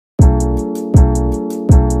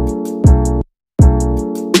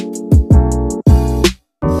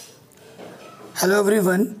Hello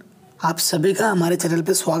everyone, आप सभी का हमारे चैनल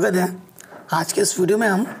पे स्वागत है। आज के इस वीडियो में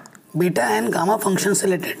हम बीटा एंड गामा फंक्शन से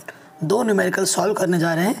रिलेटेड दो न्यूमेरिकल सॉल्व करने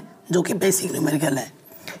जा रहे हैं जो कि बेसिक न्यूमेरिकल है।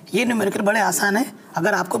 ये न्यूमेरिकल बड़े आसान है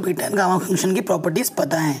अगर आपको बीटा एंड गामा फंक्शन की प्रॉपर्टीज़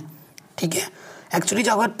पता हैं। ठीक है, एक्चुअली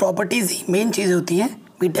जो अगर प्रॉपर्टीज़ ही मेन चीज़ होती हैं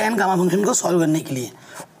बीटा एंड गामा फंक्शन को सॉल्व करने के लिए।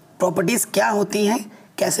 प्रॉपर्टीज़ क्या होती हैं,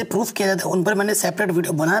 कैसे प्रूफ किया जाता है, उन पर मैंने सेपरेट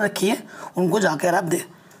वीडियो बना रखी है, उनको जाकर आप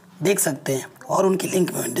देख सकते हैं और उनकी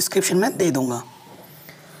लिंक मैं डिस्क्रिप्शन में दे दूंगा।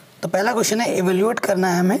 तो पहला क्वेश्चन है, एवेल्यूएट करना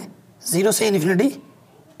है हमें 0 से इन्फिनिटी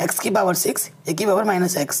x की पावर 6 a की पावर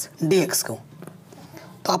 -x dx को।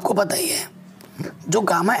 तो आपको पता ही है जो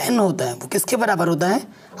गामा n होता है वो किसके बराबर होता है,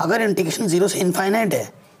 अगर इंटीग्रेशन 0 से इनफाइनाइट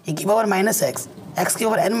है a की पावर -x x की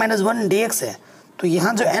पावर n-1 dx है, तो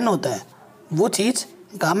यहाँ जो n होता है वो चीज़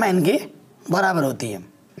गामा n के बराबर होती है।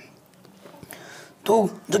 तो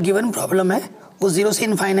जो गिवन प्रॉब्लम है वो 0 से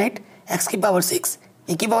इनफाइनाइट x की पावर 6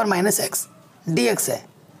 a की पावर -x dx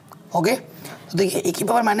है। ओके, तो देखिए a की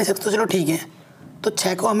पावर -x तो चलो ठीक है, तो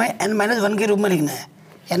 6 को हमें n-1 के रूप में लिखना है,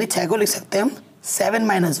 यानी 6 को लिख सकते हैं हम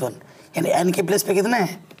 7-1, यानी n के प्लेस पे कितना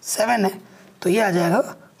है 7 है, तो ये आ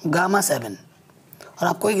जाएगा गामा 7। और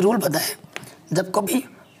आपको एक रूल पता है, जब कभी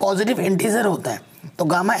पॉजिटिव इंटीजर होता है तो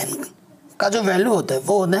गामा n का जो वैल्यू होता है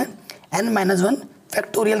वो होता है n-1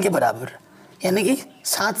 फैक्टोरियल के बराबर, यानी कि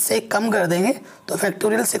 7 से कम कर देंगे तो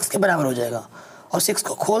फैक्टोरियल 6 के बराबर हो जाएगा, और 6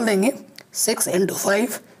 को खोल देंगे 6 ×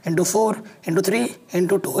 5 × 4 × 3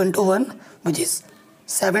 × 2 × 1 विच इज़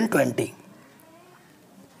 720।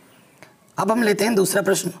 अब हम लेते हैं दूसरा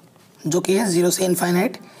प्रश्न जो कि है 0 से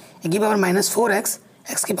इनफाइनाइट a की पावर -4x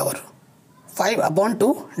x की पावर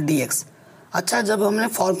 5/2 dx। अच्छा, जब हमने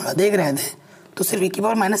फॉर्मूला देख रहे थे तो सिर्फ a की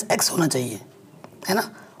पावर -x होना चाहिए, है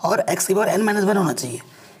ना, और x की पावर n-1 होना चाहिए।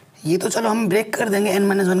 ये तो चलो हम ब्रेक कर देंगे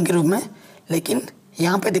n-1 के रूप में, लेकिन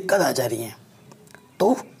यहाँ पे दिक्कत आ जा रही है,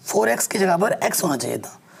 तो 4x की जगह पर x होना चाहिए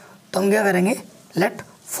था। तो हम क्या करेंगे, लेट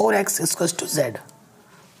 4x = z,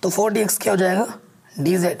 तो 4dx क्या हो जाएगा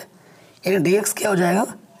dz, यानी dx क्या हो जाएगा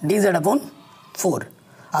dz/4।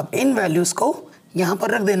 अब इन वैल्यूज़ को यहाँ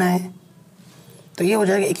पर रख देना है, तो ये हो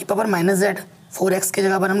जाएगा a की पावर -z, 4x की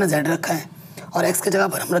जगह पर हमने z रखा है और x की जगह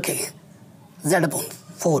पर हम रखेंगे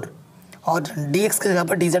z/4 और dx की जगह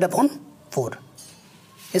पर dz/4।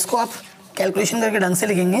 इसको आप कैलकुलेशन करके ढंग से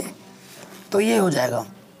लिखेंगे तो ये हो जाएगा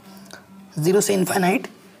 0 से इनफाइनाइट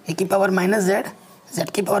a की पावर -z,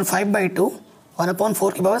 z की पावर 5/2 और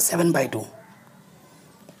 1/4 की पावर 7/2।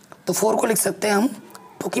 तो 4 को लिख सकते हैं हम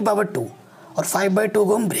 2 की पावर 2 और 5/2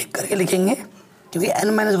 को हम ब्रेक करके लिखेंगे, क्योंकि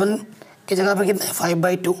n-1 की जगह पर कितना है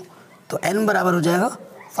 5/2, तो n बराबर हो जाएगा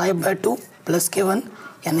 5/2 + के 1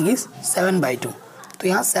 यानी कि 7/2। तो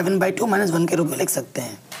यहाँ 7/2 - 1 के रूप में लिख सकते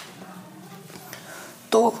हैं।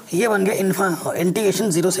 तो ये बन गया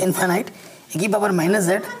इंटीग्रेशन 0 से इनफाइनाइट a की पावर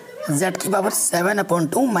 -z, z की पावर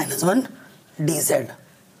 7/2 - 1 dz।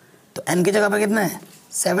 तो n की जगह पर कितना है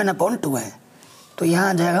 7/2 है, तो यहाँ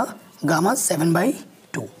आ जाएगा गामा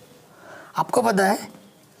 7/2। आपको पता है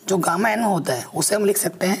जो गामा n होता है उसे हम लिख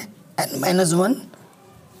सकते हैं n-1,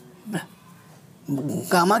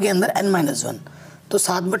 गामा के अंदर n-1, तो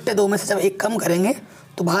 7/2 में से जब एक कम करेंगे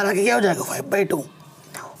तो बाहर आके क्या हो जाएगा 5/2,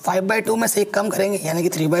 5/2 में से एक कम करेंगे यानी कि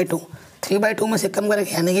 3/2, 3/2 में से कम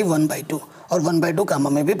करेंगे यानी कि 1/2, और 1/2 गामा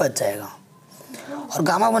में भी बच जाएगा, और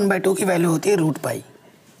गामा 1/2 की वैल्यू होती है √π।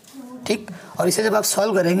 ठीक, और इसे जब आप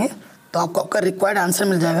सॉल्व करेंगे तो आपको आपका रिक्वायर्ड आंसर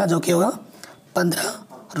मिल जाएगा जो कि होगा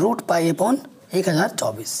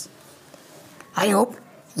 15√π/1024। आई होप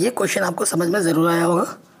ये क्वेश्चन आपको समझ में ज़रूर आया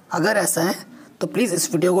होगा। अगर ऐसा है तो प्लीज़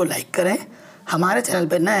इस वीडियो को लाइक करें, हमारे चैनल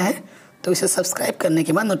पर नए हैं तो इसे सब्सक्राइब करने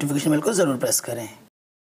के बाद नोटिफिकेशन बेल को ज़रूर प्रेस करें।